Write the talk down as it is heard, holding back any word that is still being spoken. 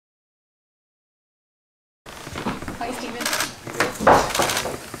Thanks, Stephen.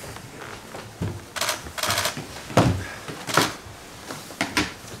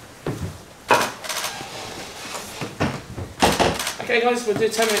 Okay guys, we'll do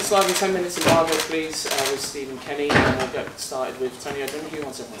 10 minutes live and 10 minutes embargo please with Stephen Kenny, and we'll get started with Tony O'Donnell. Who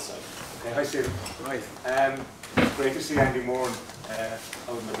wants to say? Okay, hi Stephen. Right. Great to see Andy Moore out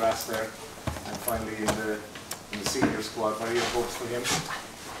in the grass there, and finally in the senior squad. What are your hopes for him?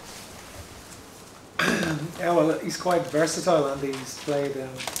 Yeah, well, he's quite versatile, and he's played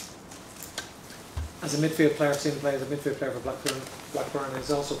as a midfield player. I've seen him play as a midfield player for Blackburn.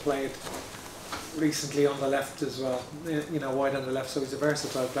 He's also played recently on the left as well, you know, wide on the left, so he's a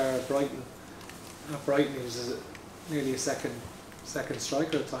versatile player at Brighton. At Brighton he was nearly a second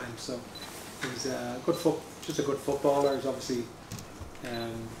striker at times, so he's just a good footballer. He's obviously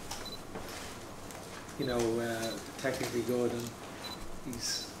you know, technically good, and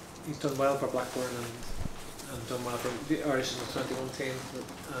he's done well for Blackburn and done well for the Irish '21 team,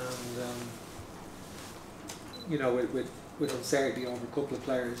 and you know, with uncertainty over a couple of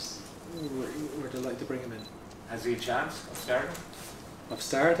players, we're delighted to bring him in. Has he a chance of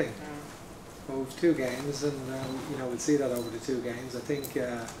starting? Well, we've 2 games, and you know, we'll see that over the 2 games. I think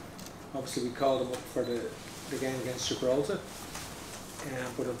obviously we called him up for the game against Gibraltar,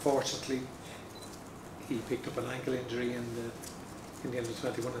 but unfortunately he picked up an ankle injury in the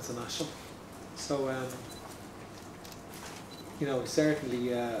under-21 international. So you know,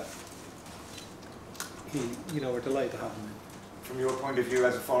 certainly you know, we're delighted to have him in. From your point of view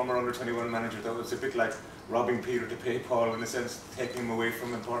as a former under-21 manager, though, it's a bit like robbing Peter to pay Paul, in a sense, taking him away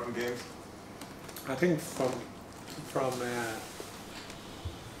from important games. I think from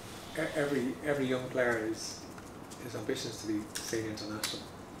every young player his ambition is to be senior international.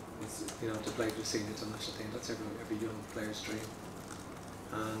 It's, you know, to play for the senior international team. That's every young player's dream.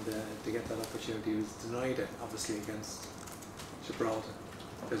 And to get that opportunity, he was denied it, obviously, against Gibraltar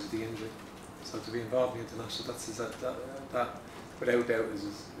because of the injury. So to be involved in the international, that without doubt is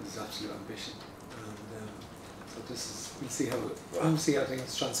his absolute ambition. And so we'll see how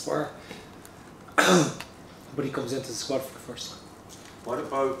things transpire. But he comes into the squad for the first time. What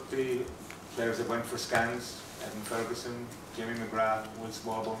about the players that went for scans? Evan Ferguson, Jimmy McGrath, Will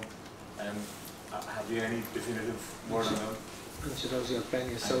Smallbone. Have you any definitive word on them? And Chidozie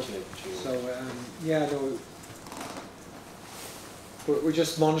Ogbenya. Yeah, no. We're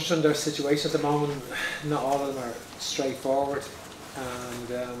just monitoring their situation at the moment. Not all of them are straightforward, and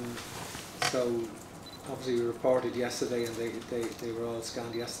so obviously we reported yesterday, and they were all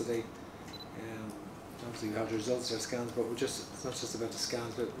scanned yesterday. Obviously we have the results of their scans, but it's not just about the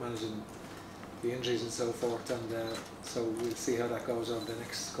scans, but managing the injuries and so forth, and so we'll see how that goes over the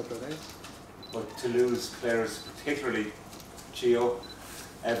next couple of days. But to lose players, particularly Gio,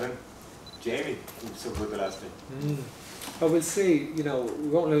 Evan, Jamie, who was so good the last day. Well, we'll see. You know, we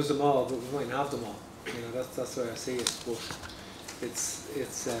won't lose them all, but we might have them all. You know, that's where I see it. But it's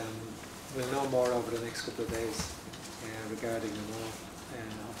we'll know more over the next couple of days regarding them all.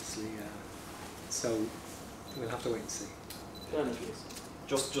 Obviously, so we'll have to wait and see.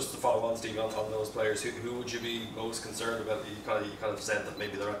 Just to follow on, Steve, on those players, who would you be most concerned about? You kind of said that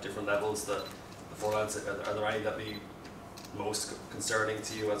maybe they're at different levels. The forwards, are there any that be most concerning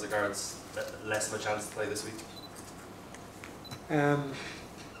to you as regards less of a chance to play this week? Well,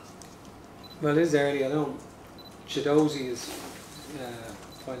 it is early. I know Chidozie is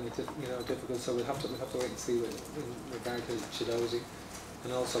finding it difficult, so we'll have to wait and see in regard to Chidozie,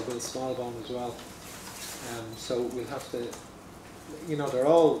 and also Will Smallbone as well. So we'll have to, you know, they're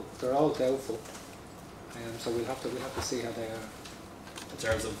all doubtful. So we'll have to see how they are. In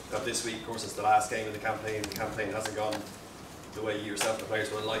terms of this week, of course, it's the last game of the campaign. The campaign hasn't gone the way you yourself and the players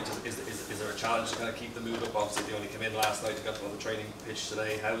would like. Is there a challenge to kind of keep the mood up? Obviously, they only came in last night. They got on the training pitch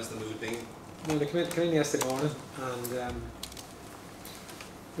today. How has the mood been? Well, they came in yesterday morning, and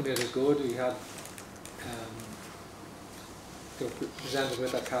it was good. We had they were presented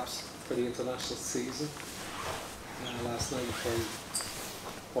with their caps for the international season last night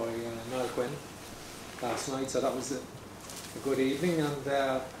by Niall Quinn last night. So that was a good evening,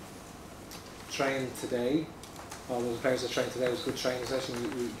 and trained today. All those players that trained today was a good training session.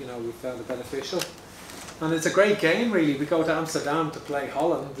 We found it beneficial, and it's a great game really. We go to Amsterdam to play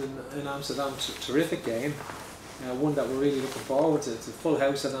Holland in Amsterdam. Terrific game, one that we're really looking forward to. It's a full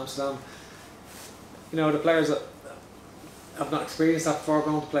house in Amsterdam. You know, the players that have not experienced that before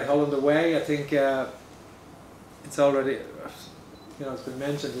going to play Holland away, I think it's already, you know, it's been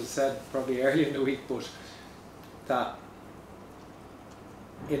mentioned, it's said probably earlier in the week, but that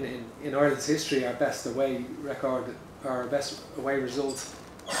in Ireland's history, our best away record, our best away result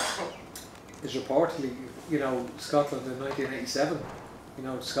is reportedly, you know, Scotland in 1987, you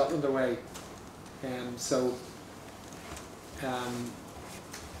know, Scotland away. So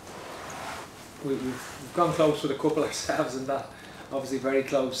we've gone close with a couple ourselves, and that obviously very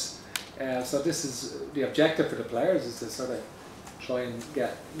close. So this is the objective for the players, is to sort of try and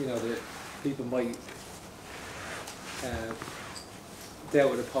get, you know, the people might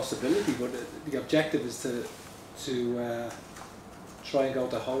doubt the possibility, but the objective is to try and go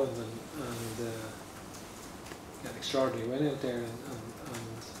to Holland and get an extraordinary win out there, and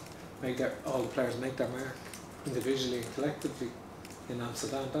make all the players make their mark individually and collectively in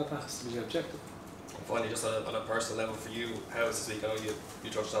Amsterdam. That has to be the objective. Finally, just on a personal level for you, how is this week? I know you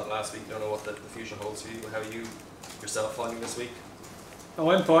touched on it last week. You don't know what the future holds for you. How are you yourself finding this week? Oh,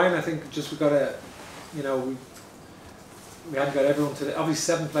 I'm fine. I think just we've got to, you know, we haven't got everyone today.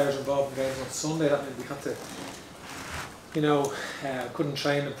 Obviously 7 players involved in games on Sunday. That meant we had to, you know, couldn't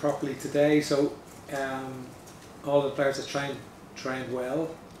train them properly today. So all the players that trained well.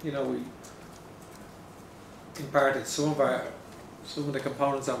 You know, we imparted some of the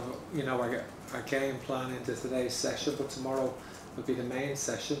components of, you know, our game plan into today's session, but tomorrow will be the main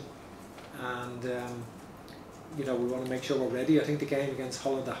session, and you know, we want to make sure we're ready. I think the game against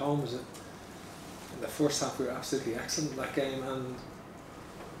Holland at home was in the first half we were absolutely excellent in that game, and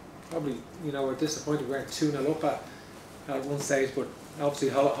probably, you know, we're disappointed we weren't 2-0 up at one stage, but obviously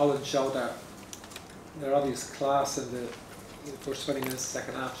Holland showed their obvious class in the first 20 minutes,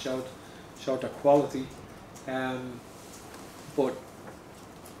 second half showed their quality, but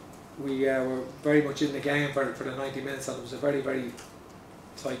we were very much in the game for the 90 minutes, and it was a very, very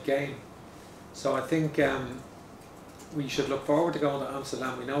tight game. So I think we should look forward to going to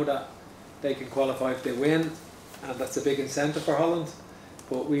Amsterdam. We know that they can qualify if they win, and that's a big incentive for Holland,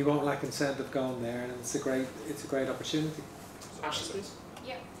 but we won't lack incentive going there, and it's a great opportunity. Ashley, please.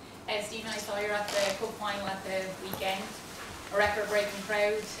 Yeah. Stephen, I saw you're at the cup final at the weekend. A record-breaking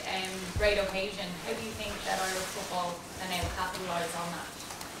crowd, great occasion. How do you think that Irish football can now capitalise on that?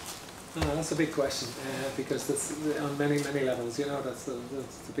 That's a big question, because that's on many levels. You know, that's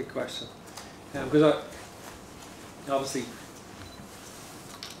the big question. Because I obviously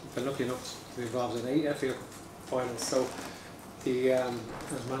been lucky enough to be involved in 8 FA Cup finals. So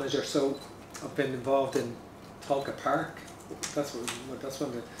as manager, so I've been involved in Tolka Park. That's when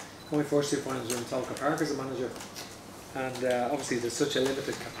my first 2 finals were in Tolka Park as a manager. And obviously there's such a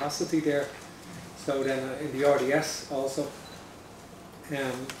limited capacity there. So then in the RDS also.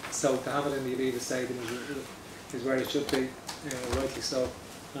 So to have it in the Aviva Stadium is where it should be, rightly so.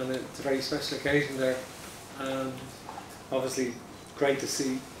 And it's a very special occasion there. And obviously great to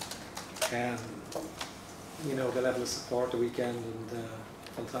see, you know, the level of support the weekend, and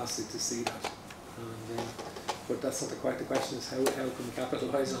fantastic to see that. And, but that's not quite the question. Is how can we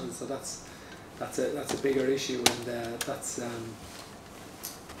capitalise on it? So that's a bigger issue, and that's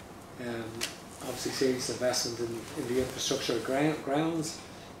obviously serious investment in the infrastructure of grounds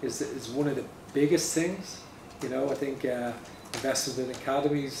is one of the biggest things. You know, I think investment in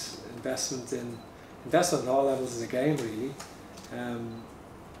academies, investment at all levels of the game really.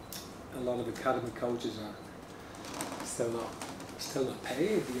 A lot of academy coaches are still not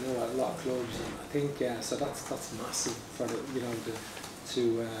paid, you know, at a lot of clubs, and I think so that's massive for the, you know,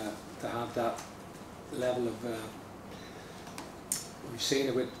 to have that level of. We've seen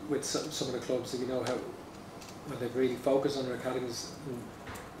it with some of the clubs, you know, how when they've really focused on their academies.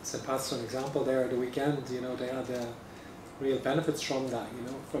 St. Pat's an example there at the weekend. You know, they had real benefits from that. You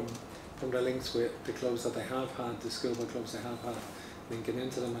know, from the links with the clubs that they have had, the schoolboy clubs they have had linking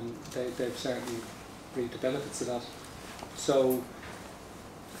into them, and they've certainly reaped the benefits of that. So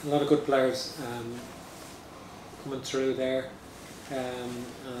a lot of good players coming through there,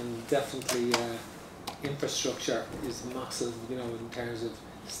 and definitely infrastructure is massive, you know, in terms of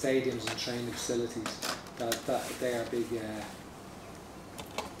stadiums and training facilities. That they are big.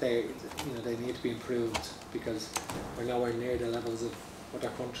 They need to be improved, because we're nowhere near the levels of other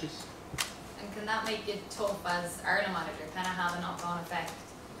countries. And can that make it tough as Ireland manager? Can it have a knock-on effect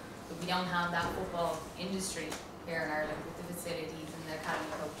if we don't have that football industry here in Ireland with the facilities and the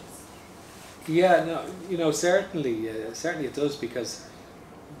academy coaches? Yeah, no, you know, certainly it does, because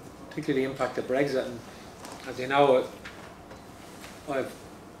particularly the impact of Brexit, and as you know,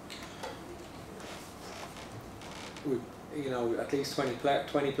 you know, at least 20 players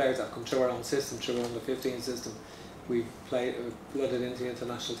that have come through our own system, through our under 15 system. We've blooded into the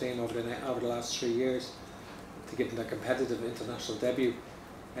international team over the last 3 years to give them a competitive international debut.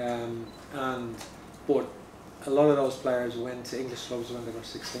 But a lot of those players went to English clubs when they were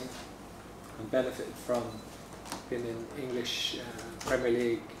 16 and benefited from being in English Premier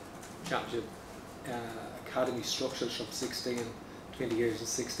League championship academy structures from 16, 20 years and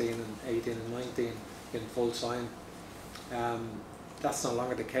 16 and 18 and 19 in full time. That's no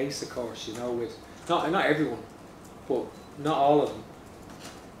longer the case, of course, you know, with not everyone, but not all of them.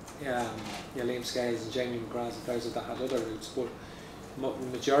 Liam Scales and Jamie McGrath and players that had other routes, but the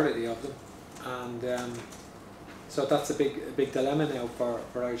majority of them. And so that's a big dilemma now for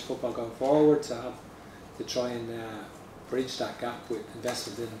Irish football going forward, to try and bridge that gap with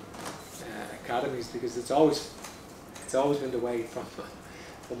investment in academies, because it's always been the way from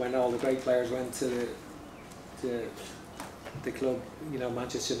when all the great players went to the club, you know,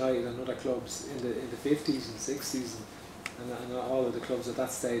 Manchester United and other clubs in the 50s and 60s and all of the clubs at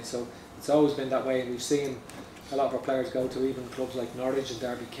that stage. So it's always been that way, and we've seen a lot of our players go to even clubs like Norwich and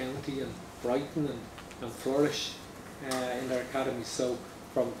Derby County and Brighton and flourish in their academies. So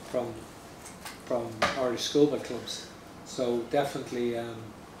from Irish schoolboy clubs. So definitely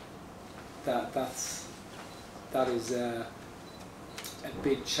that is a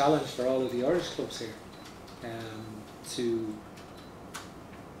big challenge for all of the Irish clubs here, to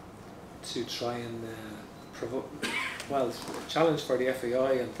try and it's a challenge for the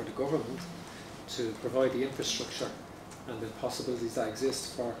FAI and for the government to provide the infrastructure and the possibilities that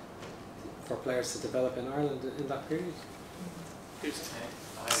exist for players to develop in Ireland in that period.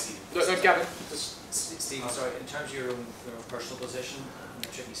 Look, Gavin. Stephen, sorry, in terms of your own personal position in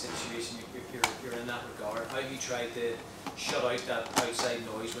a tricky situation, you're in that regard. How have you tried to shut out that outside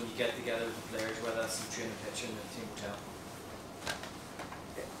noise when you get together with the players, whether that's in the training pitch and the team hotel?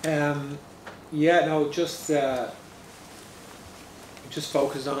 Just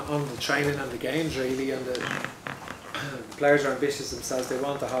focus on the training and the games really, and the players are ambitious themselves. They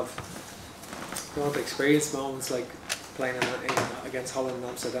want to experience moments like playing against Holland and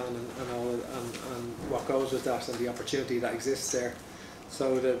Amsterdam and what goes with that and the opportunity that exists there.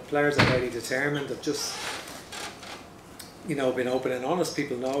 So the players are very determined. They've just, you know, been open and honest.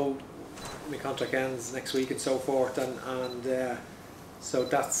 People know my contract ends next week and so forth, and so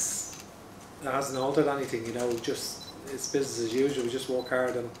that hasn't altered anything. You know, just it's business as usual. We just work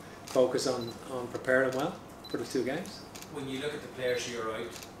hard and focus on preparing well for the two games. When you look at the players who are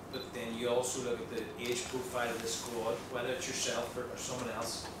out, but then you also look at the age profile of the squad, whether it's yourself or someone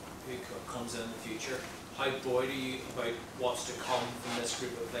else who comes in the future, how buoyed are you about what's to come from this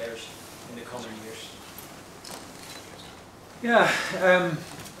group of players in the coming years?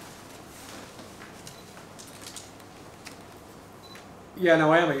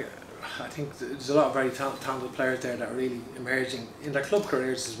 I think there's a lot of very talented players there that are really emerging in their club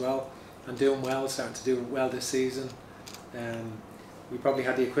careers as well and doing well, starting to do well this season. We probably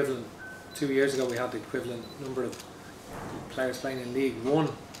had the equivalent 2 years ago. We had the equivalent number of players playing in League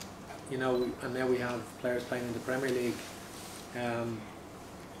One, you know, and now we have players playing in the Premier League,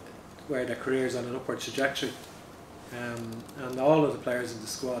 where their careers on an upward trajectory, and all of the players in the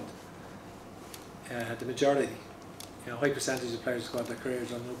squad, the majority, you know, high percentage of players in the squad, their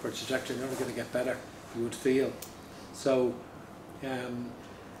careers on an upward trajectory. They're only going to get better, you would feel. So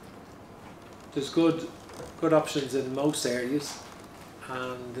there's good options in most areas,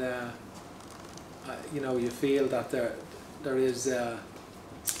 and you know, you feel that there is a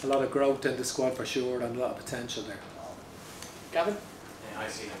lot of growth in the squad for sure, and a lot of potential there. Gavin? I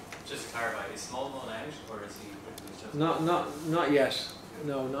see him. Just to clarify, is Smallman out, or is he just... Not yet.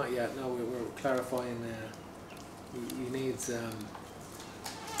 No, not yet. No, we're clarifying. He needs.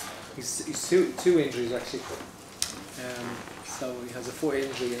 He's two injuries actually. So he has a foot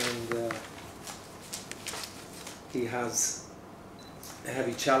injury, and he has a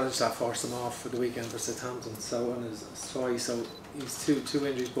heavy challenge that forced him off for the weekend for Southampton. So on his thigh, so he's two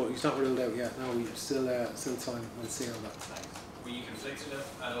injuries, but he's not ruled out yet. No, he's still time. We'll see on that. Were you conflicted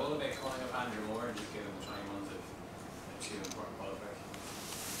at all about calling up Andrew Moore and just giving him trying ones of two important qualifiers?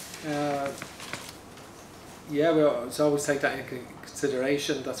 Yeah, we always take that into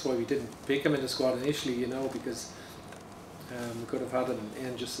consideration. That's why we didn't pick him in the squad initially, you know, because we could have had him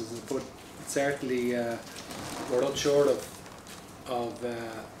in just as a, but certainly we're unsure of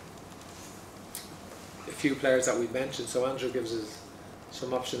a few players that we've mentioned. So Andrew gives us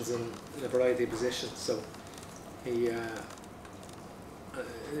some options in a variety of positions. So he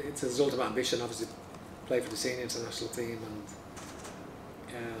it's his ultimate ambition, obviously, to play for the senior international team,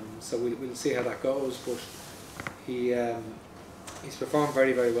 and so we'll see how that goes. But he's performed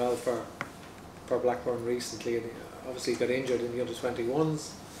very, very well for Blackburn recently, and obviously got injured in the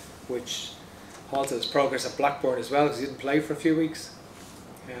under-21s, which halted his progress at Blackburn as well, because he didn't play for a few weeks.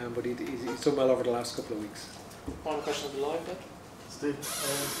 But he's done well over the last couple of weeks. Final question on the line, then. Steve,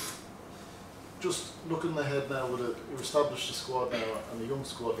 just looking ahead now with you've established a squad now and a young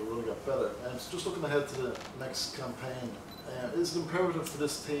squad that will get better. So just looking ahead to the next campaign, is it imperative for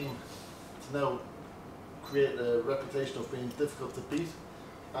this team to now create a reputation of being difficult to beat?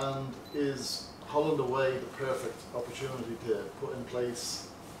 And is Holland away the perfect opportunity to put in place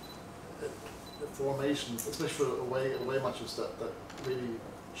a formation, especially for away matches that really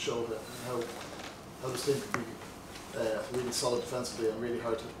show that how this team can be really solid defensively and really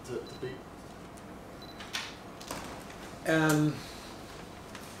hard to beat?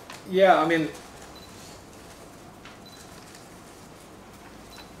 Yeah, I mean,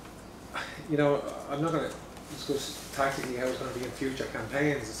 you know, I'm not going to discuss tactically how it's going to be in future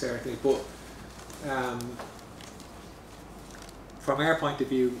campaigns, certainly, but from our point of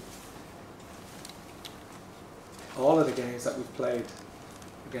view, all of the games that we've played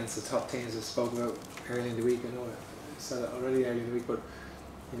against the top teams I spoke about early in the week, I know I said it already early in the week, but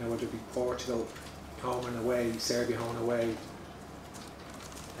you know, whether it be Portugal home and away, Serbia home and away,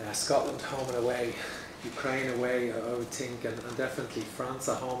 Scotland home and away, Ukraine away, I would think, and definitely France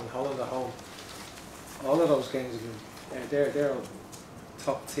at home and Holland at home. All of those games have been, they're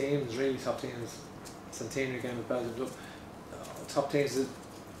top teams, really top teams. Centenary game with Belgium, top teams that,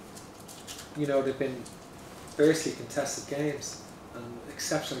 you know, they've been fiercely contested games and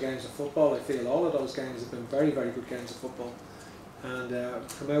exceptional games of football. I feel all of those games have been very, very good games of football, and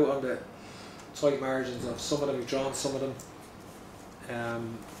come out on the tight margins of some of them. We've drawn some of them.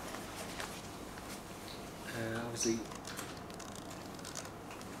 Obviously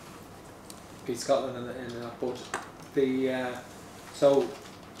beat Scotland in that, but so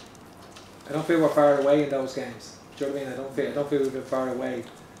I don't feel we're far away in those games. Do you know what I mean? I don't feel we've been far away,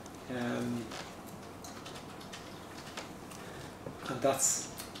 and that's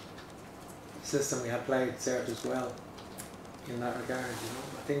the system we had played served as well in that regard. You know,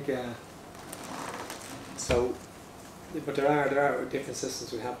 I think so. But there are different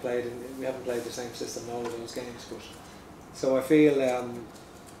systems we have played, and we haven't played the same system in all of those games. But so I feel,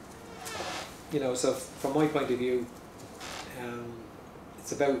 you know, so from my point of view,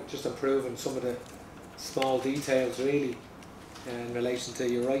 it's about just improving some of the small details, really, in relation to,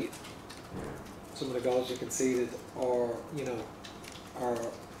 you're right, some of the goals you conceded, or you know, or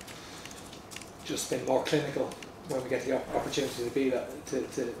just been more clinical when we get the opportunity to be that,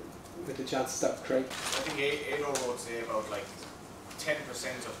 to with the chances that we create. I think Ado would say about like 10%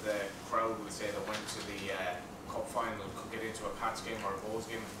 of the crowd would say that went to the cup final could get into a Pats game or a Bows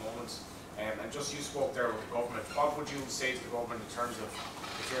game at the moment. And just you spoke there with the government. What would you say to the government in terms of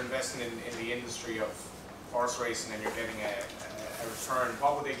if you're investing in the industry of horse racing and you're getting a return,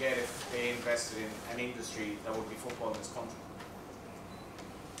 what would they get if they invested in an industry that would be football in this country?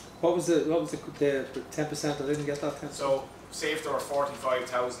 What was the 10%? I didn't get that 10%. So say if there were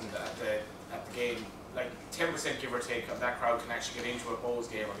 45,000 at the game, like 10% give or take of that crowd can actually get into a Bows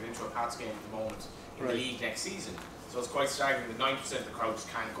game or get into a Pats game at the moment in the league next season. So it's quite staggering that 90% of the crowd just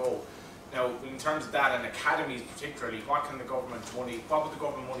can't go. Now, in terms of that and academies particularly, what would the government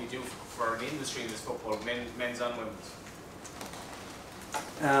money do for an industry in this football, men's and women's?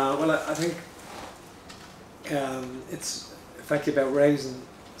 Well, I think it's effectively about raising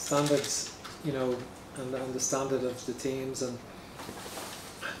standards, you know, and the standard of the teams, and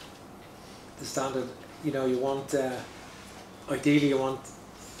the standard, you know, you want, ideally you want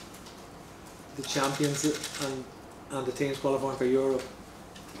the champions and the teams qualifying for Europe.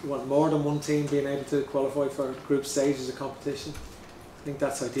 You want more than one team being able to qualify for group stages of competition. I think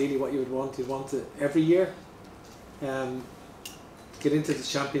that's ideally what you would want. You'd want it every year. Get into the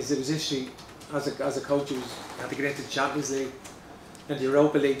Champions. It was initially, as a coach, you had to get into the Champions League and the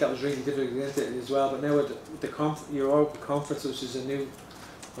Europa League. That was really difficult to get into it as well. But now with the Europa Conference, which is a new,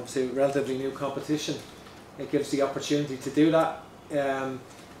 obviously a relatively new competition, it gives the opportunity to do that. And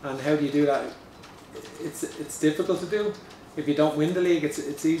how do you do that? It's difficult to do. If you don't win the league,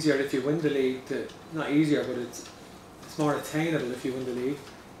 it's easier if you win the league. Not easier, but it's more attainable if you win the league.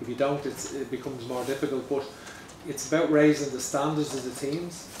 If you don't, it becomes more difficult. But it's about raising the standards of the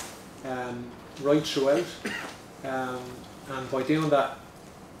teams right throughout, and by doing that,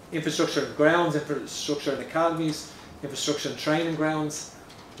 infrastructure in grounds, infrastructure in academies, infrastructure in training grounds,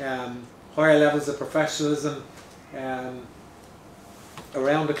 higher levels of professionalism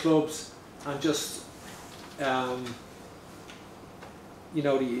around the clubs, and just you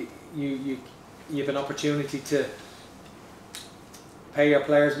know, you have an opportunity to pay your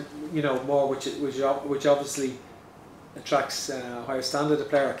players, you know, more, which obviously attracts a higher standard of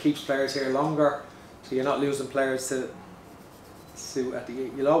player, or keeps players here longer. So you're not losing players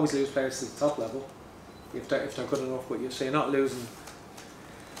you'll always lose players to the top level if they're good enough. But so you're not losing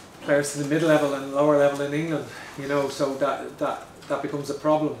players to the mid level and lower level in England, you know, so that becomes a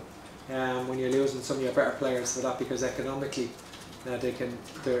problem when you're losing some of your better players for that, because economically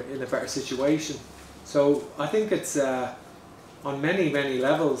they're in a better situation. So I think it's on many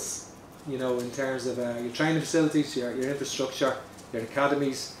levels, you know, in terms of your training facilities, your infrastructure, your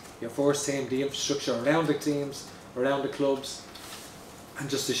academies, your first team, the infrastructure around the teams, around the clubs, and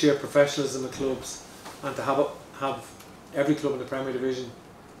just the sheer professionalism of clubs, and to have every club in the Premier Division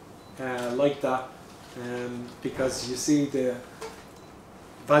like that, because you see the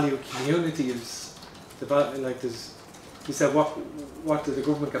value of community is the value, like there's, you said what did the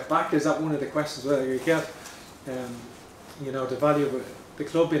government get back? Is that one of the questions whether you get you know, the value of the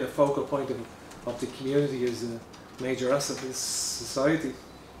club being a focal point of the community is a major asset in this society,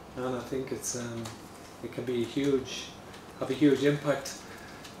 and I think it's it can be have a huge impact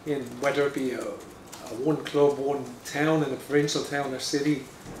in whether it be a one club, one town in a provincial town or city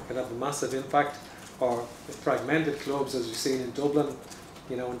can have a massive impact, or fragmented clubs as we've seen in Dublin,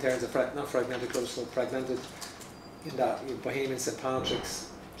 you know, in terms of not fragmented clubs, so fragmented in that in Bohemian, St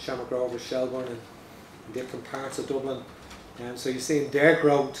Patrick's, Shamrock Rovers, Shelbourne, and in different parts of Dublin. And so you've seen their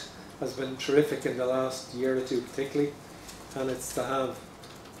growth has been terrific in the last year or two particularly, and it's to have,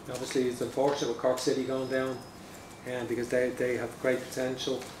 obviously it's unfortunate with Cork City going down, and because they have great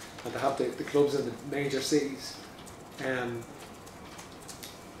potential, and to have the clubs in the major cities, I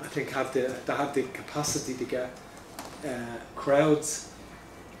think have the capacity to get crowds.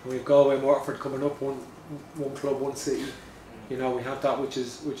 And we've Galway and Waterford coming up, one club, one city. You know, we have that, which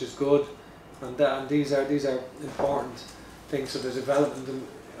is good, and these are important things for the development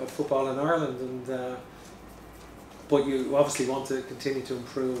of football in Ireland. And but you obviously want to continue to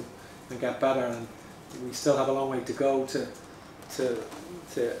improve and get better, and we still have a long way to go to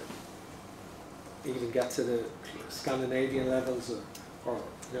even get to the Scandinavian levels, or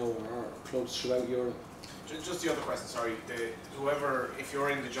you know, or clubs throughout Europe. Just the other question, sorry. Whoever, if you're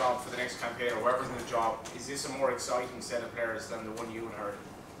in the job for the next campaign, or whoever's in the job, is this a more exciting set of players than the one you inherited?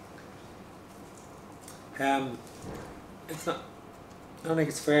 It's not. I don't think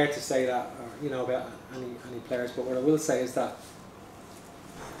it's fair to say that, or, you know, about any players. But what I will say is that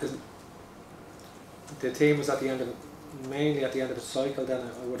the team was mainly at the end of a cycle. Then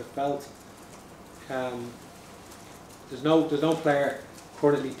I would have felt there's no player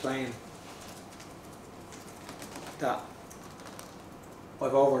currently playing that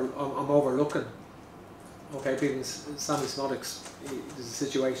I'm overlooking. Okay, being Sammy Smodics, there's a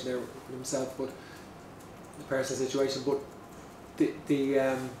situation there with himself, but the personal situation. But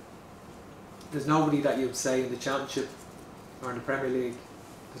there's nobody that you'd say in the Championship or in the Premier League.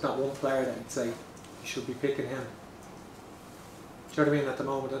 There's not one player that you'd say you should be picking him. Do you know what I mean? At the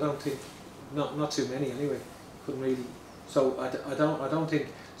moment, I don't think not too many anyway. Couldn't really. So I don't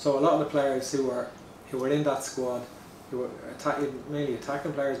think so. A lot of the players who were in that squad, who were mainly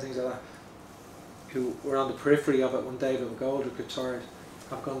attacking players and things like that, who were on the periphery of it when David McGoldrick retired,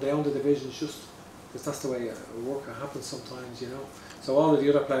 have gone down the divisions just because that's the way work happens sometimes, you know. So all of the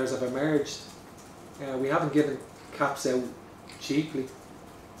other players have emerged. We haven't given caps out cheaply.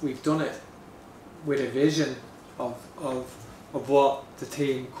 We've done it with a vision of what the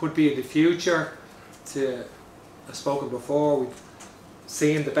team could be in the future. I've spoken before, we've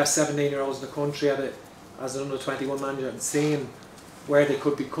seen the best 17-year-olds in the country at it as an under-21 manager, and seeing where they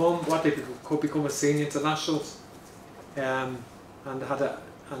could become, what they could become as senior internationals, and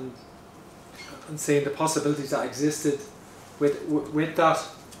seeing the possibilities that existed with that.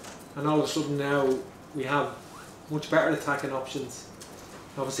 And all of a sudden now we have much better attacking options.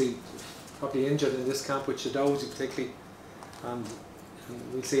 Obviously probably injured in this camp with Shadozy particularly, and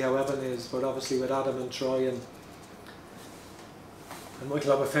we'll see how Evan is, but obviously with Adam and Troy and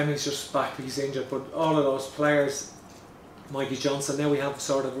Michael Obafemi's just back, he's injured, but all of those players, Mikey Johnson, now we have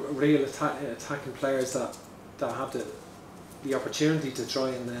sort of real attacking players that have the opportunity to try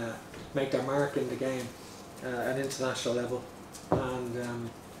and make their mark in the game at international level, and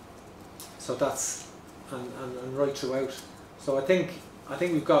so that's and right throughout. So I think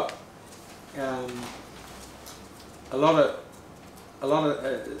we've got a lot of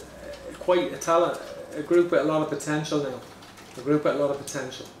quite a talent, a group with a lot of potential now,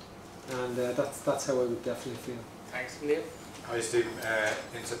 and that's how I would definitely feel. Thanks. Liam? Hi Steve,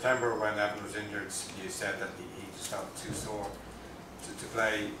 in September when Evan was injured, you said that he just felt too sore to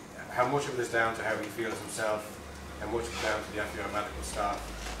play. How much of it is down to how he feels himself, how much is down to the FBR medical staff,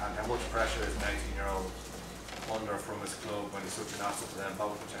 and how much pressure is an 18-year-old under from his club when he's such an asset to them,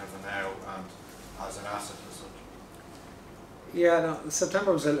 both in terms of now and as an asset as such? Yeah, no,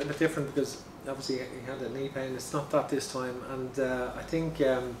 September was a little bit different because obviously he had a knee pain. It's not that this time, and I think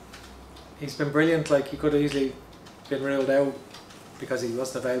he's been brilliant. Like, he could have easily been ruled out because he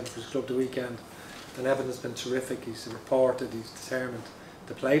wasn't available for his club the weekend. And Evan has been terrific. He's reported. He's determined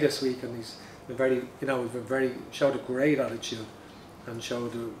to play this week, and he's been very, showed a great attitude, and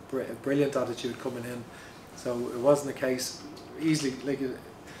showed a brilliant attitude coming in. So it wasn't a case easily, like,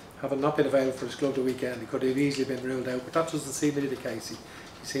 having not been available for his club the weekend, he could have easily been ruled out. But that doesn't seem to be the case. He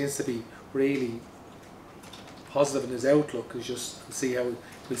seems to be really positive in his outlook. We'll see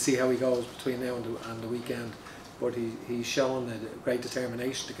how he goes between now and the weekend. But he's shown a great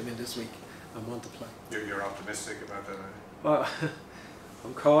determination to come in this week and want to play. You're optimistic about that, Well,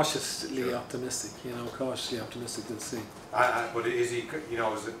 I'm cautiously optimistic. Cautiously optimistic. We'll see. but is he?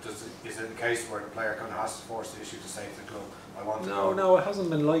 Is it the case where the player kind of has to force the issue to say to the club, "I want to go"? No, it hasn't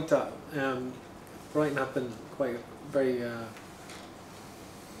been like that. Brighton have been quite very.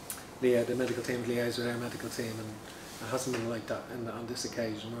 The medical team liaise with our medical team, and it hasn't been like that on this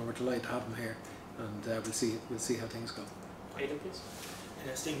occasion. We're delighted to have him here, and we'll see how things go. Aidan, please.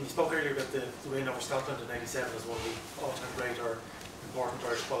 Stephen, you spoke earlier about the win over Scotland in '97 as one of the all-time great or important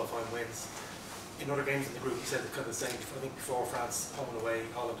Irish qualifying wins. In other games in the group, you said kind of the same. I think before France home and away,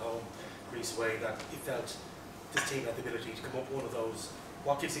 Holland home, Greece away, that you felt this team had the ability to come up one of those.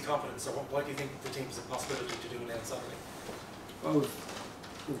 What gives you confidence, or why do you think the team has a possibility to do now on Saturday? Well,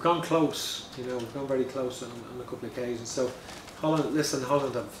 we've gone close. We've gone very close on a couple of occasions. So Holland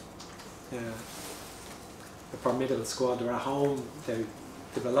have a formidable squad. They're at home.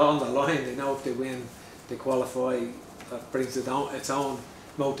 They've a lot on the line. They know if they win, they qualify. That brings its own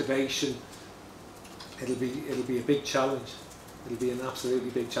motivation. It'll be a big challenge. It'll be an absolutely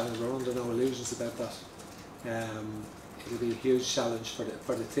big challenge. We're under no illusions about that. It'll be a huge challenge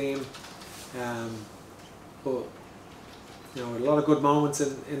for the team. But a lot of good moments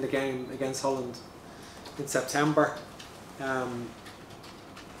in the game against Holland in September.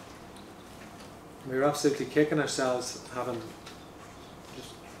 We were absolutely kicking ourselves, having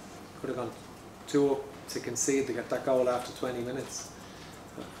just could have gone 2 up to concede to get that goal after 20 minutes.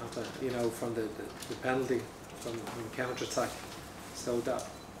 After, from the penalty, from the counter attack. So that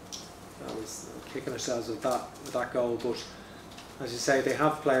was kicking ourselves with that goal. But as you say, they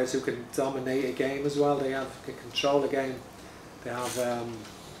have players who can dominate a game as well. They can control the game. They have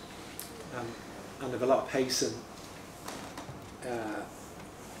and they've a lot of pace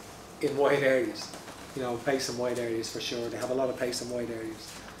in wide areas. Pace in wide areas for sure. They have a lot of pace in wide areas.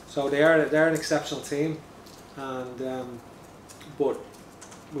 So they're an exceptional team, and but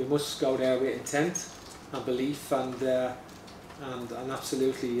we must go there with intent and belief and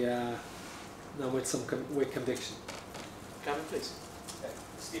absolutely and with conviction. Gavin, please.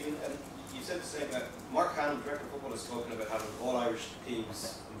 Stephen, you said the same. Mark Hannon, Director of Football, has spoken about having all Irish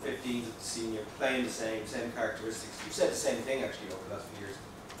teams from 15 to the senior playing the same characteristics. You've said the same thing actually over the last few years.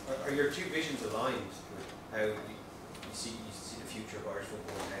 Are your two visions aligned with how you see the future of Irish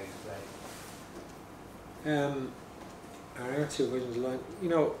football and how you play? Our two visions aligned.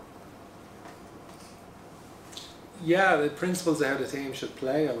 Yeah, the principles of how the team should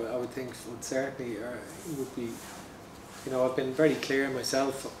play, I would think, would certainly would be. I've been very clear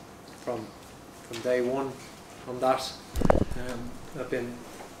myself from day one on that. I've been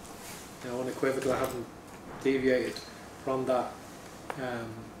unequivocal. I haven't deviated from that,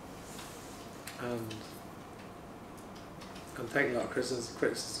 and I'm taking a lot of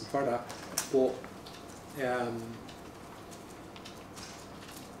criticism for that. But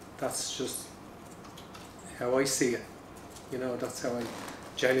that's just how I see it. That's how I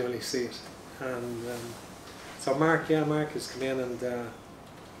genuinely see it. And so Mark has come in, and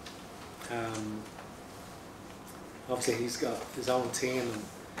obviously he's got his own team and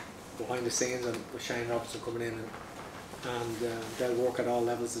behind the scenes, and with Shane Robertson coming in, and they'll work at all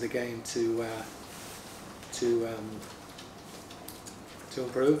levels of the game to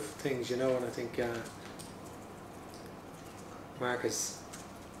improve things, and I think Mark is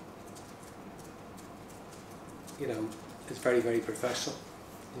very, very professional,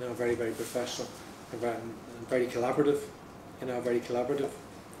 very, very professional, and very collaborative,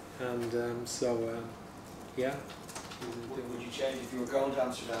 and so yeah. Would you change if you were going to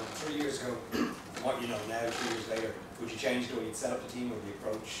Amsterdam 3 years ago? What you know now, 3 years later, would you change the way you'd set up the team or the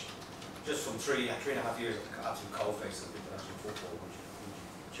approach? Just from 3.5 years of the absolute coalface of international football, would you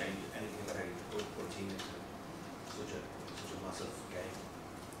change anything about how you put a team into such a massive game?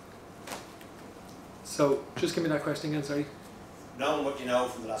 So, just give me that question again, sorry. Knowing what you know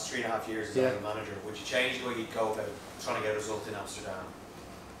from the last 3.5 years as a manager, would you change the way you'd go about trying to get a result in Amsterdam?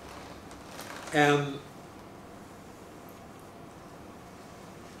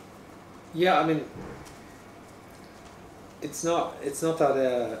 Yeah, I mean, it's not that it's not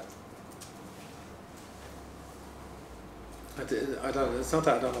that I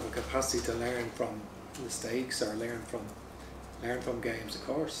don't have a capacity to learn from mistakes or learn from games. Of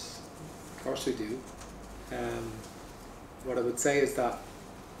course we do. What I would say is that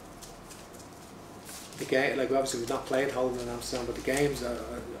the game, like obviously we've not played Holland and Amsterdam, but the games,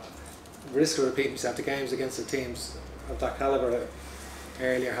 risk of repeating myself, the games against the teams of that calibre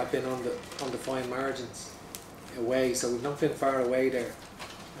earlier have been on the fine margins away, so we've not been far away there,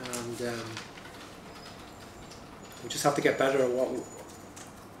 and we just have to get better at what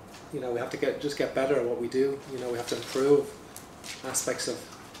we have to get better at what we do. We have to improve aspects of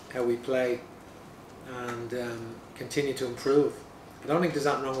how we play and continue to improve. I don't think there's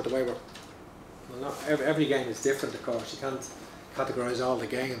nothing wrong with the way not every game is different, of course. You can't categorise all the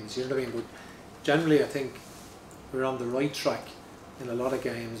games, you know what I mean, but generally I think we're on the right track in a lot of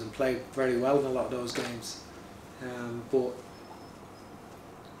games and played very well in a lot of those games, but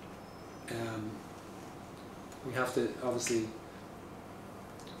we have to obviously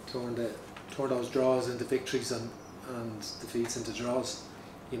turn those draws into victories and defeats into draws.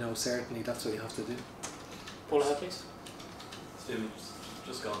 Certainly that's what you have to do. Paul, ahead please. Stephen,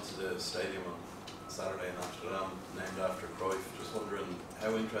 just gone to the stadium on Saturday in Amsterdam, named after Cruyff. Just wondering,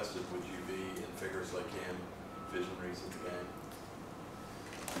 how interested would you be in figures like him, visionaries of the game?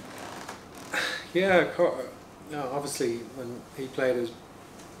 Yeah, obviously when he played was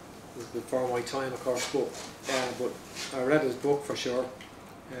before my time, of course, but I read his book for sure,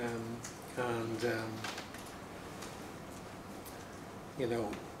 and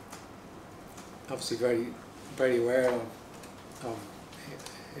obviously very, very aware of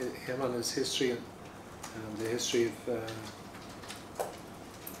him and his history and the history of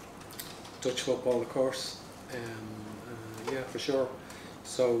Dutch football, of course. Yeah, for sure.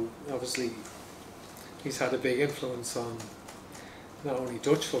 So obviously he's had a big influence on not only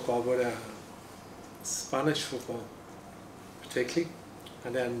Dutch football but Spanish football particularly,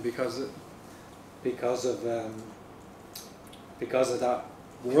 and then because of that,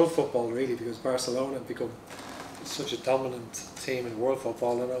 world football really, because Barcelona have become such a dominant team in world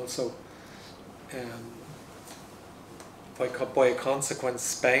football, and also by a consequence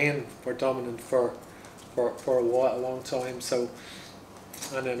Spain were dominant for a long time. So,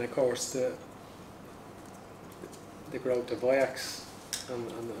 and then of course the growth of Ajax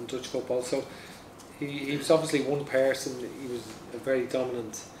and Dutch football. So he was obviously one person. He was a very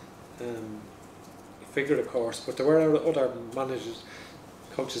dominant figure, of course, but there were other managers,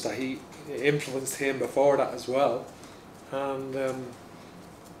 coaches that he influenced him before that as well, and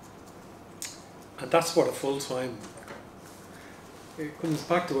that's what a full-time. It comes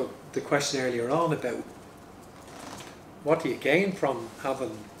back to the question earlier on about what do you gain from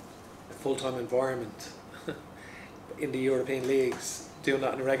having a full-time environment in the European leagues, doing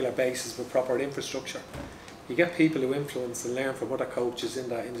that on a regular basis with proper infrastructure. You get people who influence and learn from other coaches in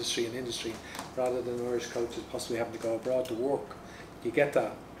that industry rather than Irish coaches possibly having to go abroad to work. You get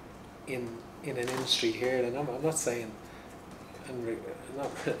that in an industry here, and I'm not saying I'm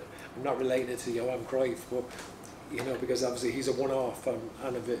not related to Johan Cruyff, but because obviously he's a one-off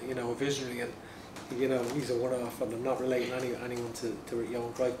and a visionary, and he's a one-off, and I'm not relating anyone to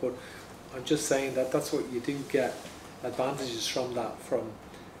Johan Cruyff, but I'm just saying that's what you do get advantages from that, from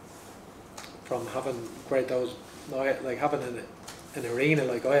having having an arena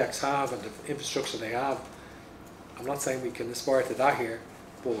like Ajax have and the infrastructure they have. I'm not saying we can aspire to that here,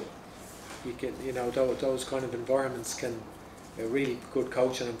 but you can, those kind of environments can, a really good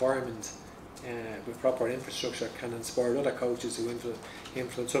coaching environment with proper infrastructure can inspire other coaches who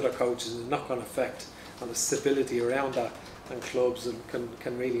influence other coaches, and the knock-on effect and the stability around that and clubs, and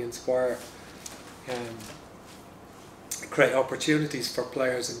can really inspire create opportunities for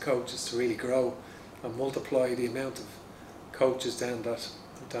players and coaches to really grow and multiply the amount of coaches then that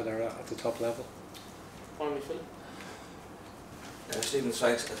are at the top level. Finally, Philip. Stephen,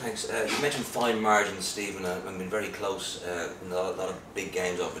 thanks. You mentioned fine margins, Stephen. I've been very close in a lot of big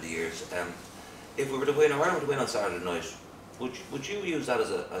games over the years. If we were to win, or Ireland were to win on Saturday night, would you use that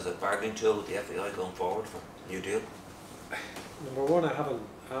as a bargaining tool with the FAI going forward for a new deal? Number one, I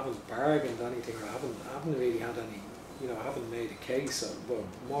haven't bargained anything, or I haven't really had any. I haven't made a case. But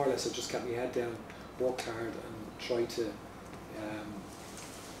more or less, I just kept my head down, worked hard, and tried to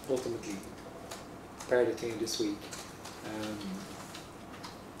ultimately prepare the team this week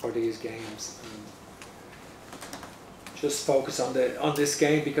for these games. Just focus on this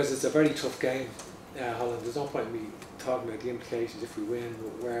game, because it's a very tough game, Holland. There's no point in me talking about the implications if we win.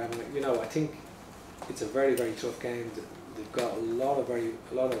 I think it's a very, very tough game. They've got a lot of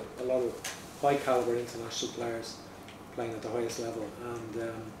high caliber international players playing at the highest level,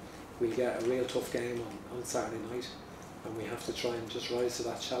 and we'll get a real tough game on Saturday night, and we have to try and just rise to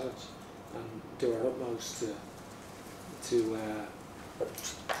that challenge and do our utmost to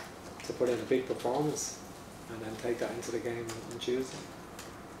put in a big performance and then take that into the game on Tuesday.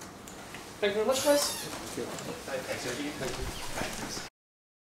 Thank you very much, guys. Thank you. Thanks, Eddie.